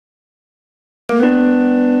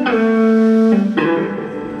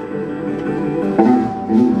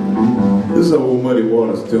This old Muddy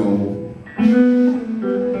Waters tune.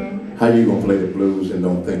 How you gonna play the blues and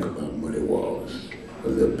don't think about Muddy Waters a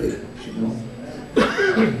little bit, you know?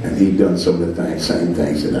 And he done some of the things, same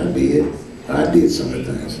things that I did. I did some of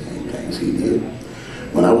the things, same things he did.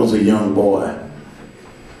 When I was a young boy,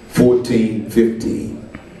 14, 15,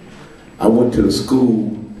 I went to a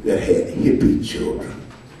school that had hippie children.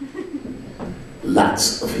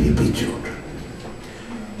 Lots of hippie children.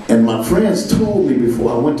 And my friends told me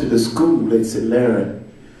before I went to the school, they said, Larry,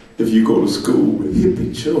 if you go to school with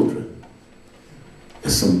hippie children,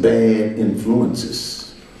 there's some bad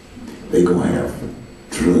influences. They're gonna have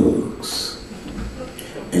drugs.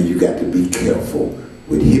 And you got to be careful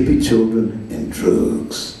with hippie children and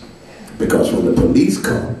drugs. Because when the police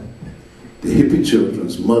come, the hippie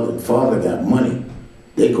children's mother and father got money,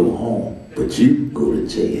 they go home, but you go to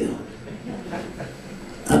jail.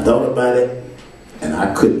 I thought about it, and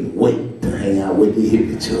I couldn't wait to hang out with the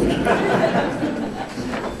hippie children.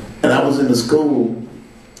 And I was in the school,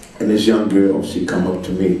 and this young girl, she come up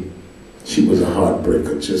to me. She was a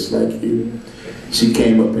heartbreaker, just like you. She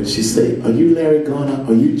came up and she said, are you Larry Garner?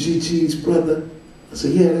 Are you Gigi's brother? I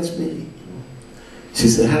said, yeah, that's me. She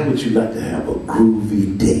said, how would you like to have a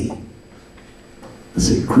groovy day? I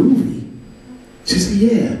said, groovy? She said,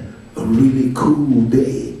 yeah, a really cool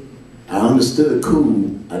day. I understood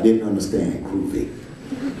cool, I didn't understand groovy.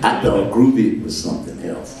 I thought groovy was something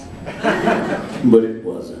else, but it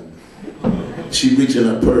wasn't. She reached in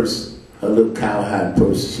her purse, her little cowhide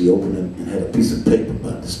purse, she opened it and had a piece of paper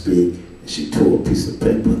about this big, and she tore a piece of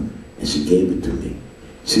paper and she gave it to me.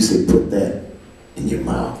 She said, put that in your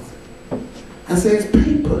mouth. I said, it's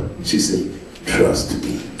paper. She said, trust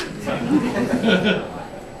me.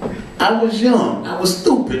 I was young, I was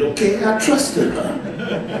stupid, okay? I trusted her.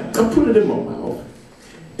 I put it in my mouth,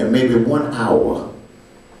 and maybe 1 hour,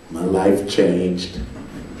 my life changed.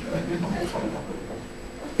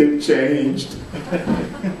 It changed.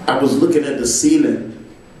 I was looking at the ceiling,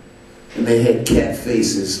 and they had cat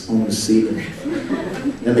faces on the ceiling.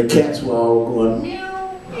 And the cats were all going,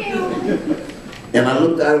 meow, meow. And I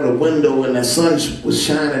looked out of the window, and the sun was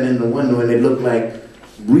shining in the window, and it looked like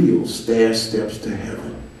real stair steps to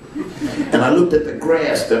heaven. And I looked at the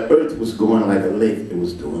grass, the earth was going like a lake. It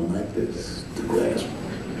was doing like this, the grass.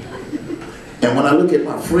 And when I look at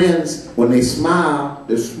my friends, when they smile,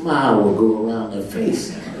 the smile will go around their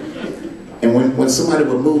face. And when somebody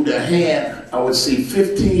would move their hand, I would see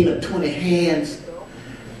 15 or 20 hands.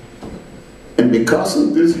 And because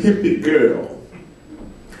of this hippie girl,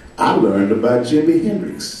 I learned about Jimi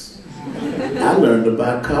Hendrix. I learned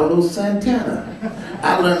about Carlos Santana.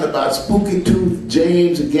 I learned about Spooky Tooth,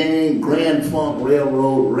 James Gang, Grand Funk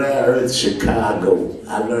Railroad, Rare Earth, Chicago.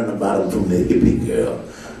 I learned about them from the hippie girl.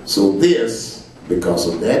 So this, because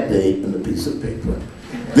of that date and the piece of paper,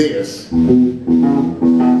 this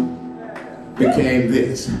became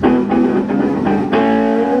this.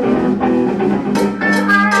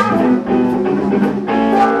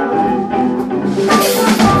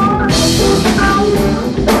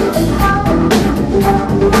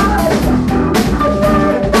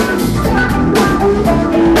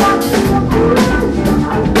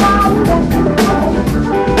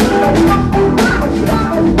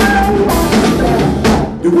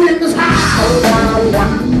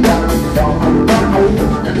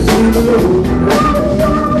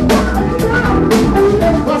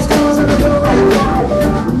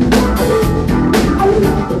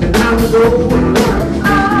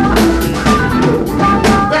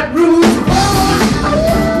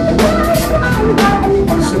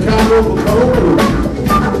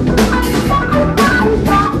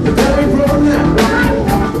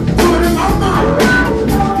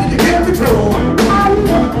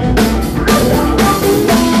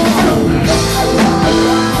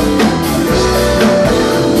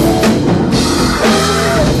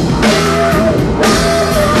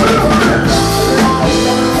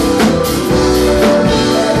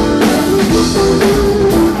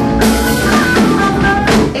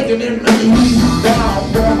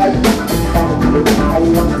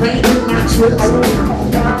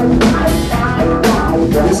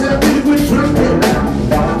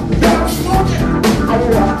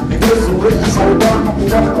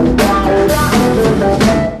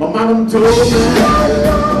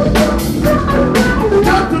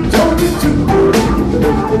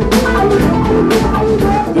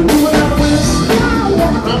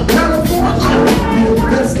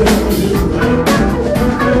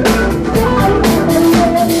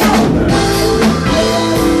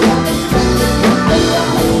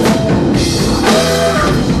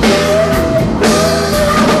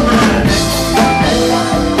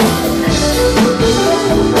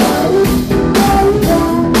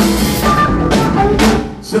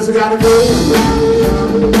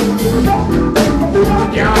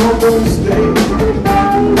 gonna stay.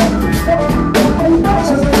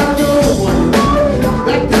 Since I got another one,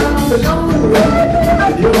 back down below,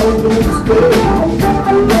 and you're gonna stay.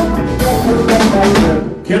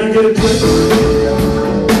 Can I get a drink?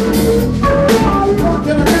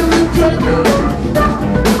 Can I get a drink? Can I get a drink?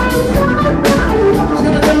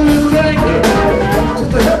 Just to help me back.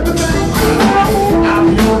 I'll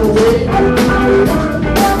be on the way.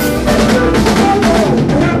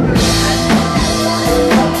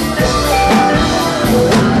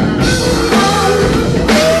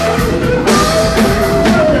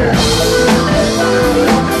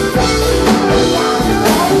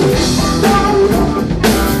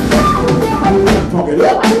 Fuck it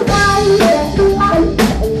up.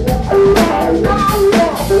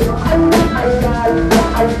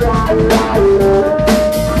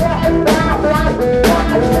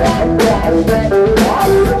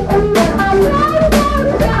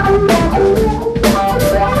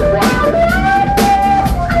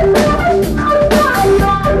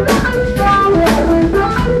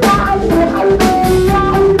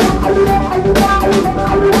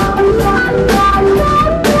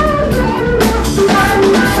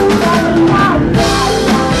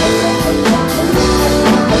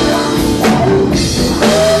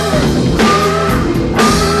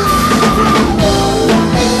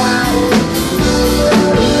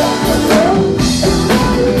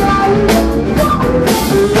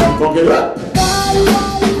 Fuck it up.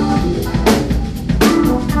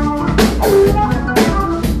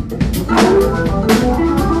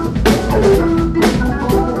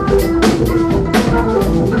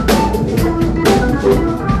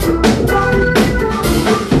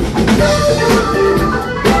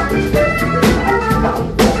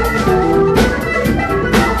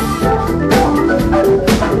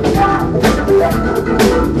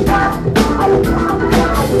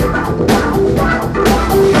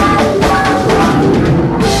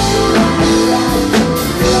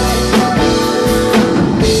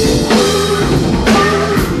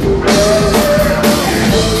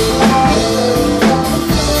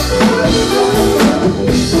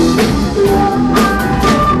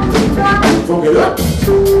 Fuck it up.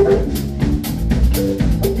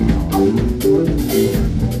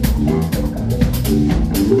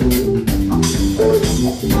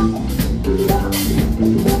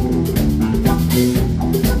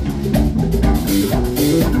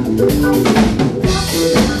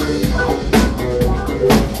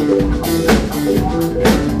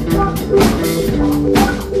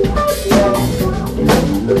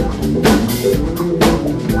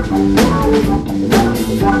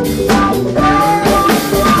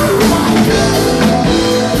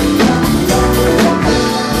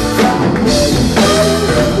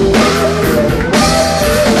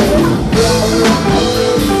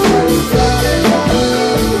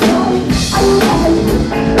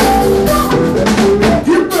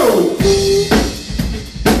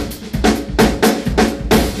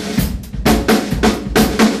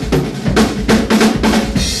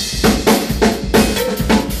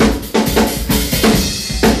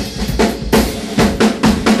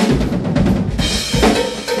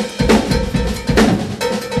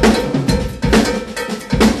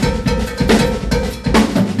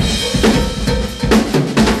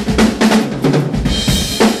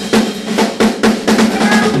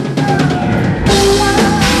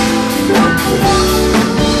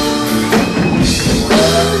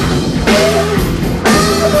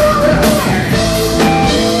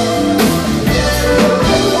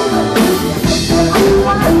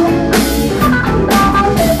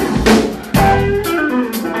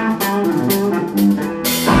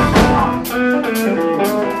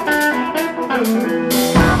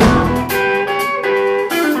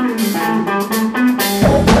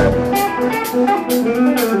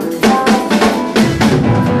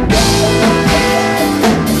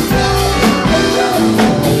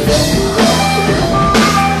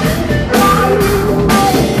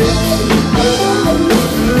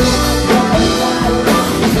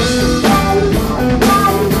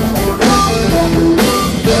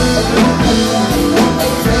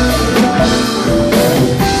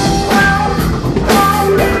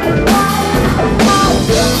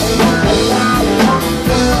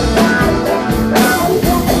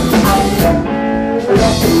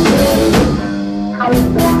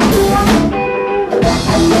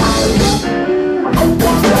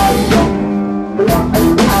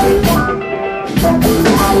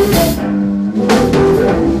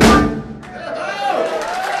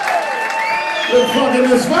 Good fucking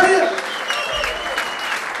this fire.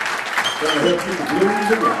 Gonna help you to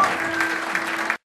blues and rock.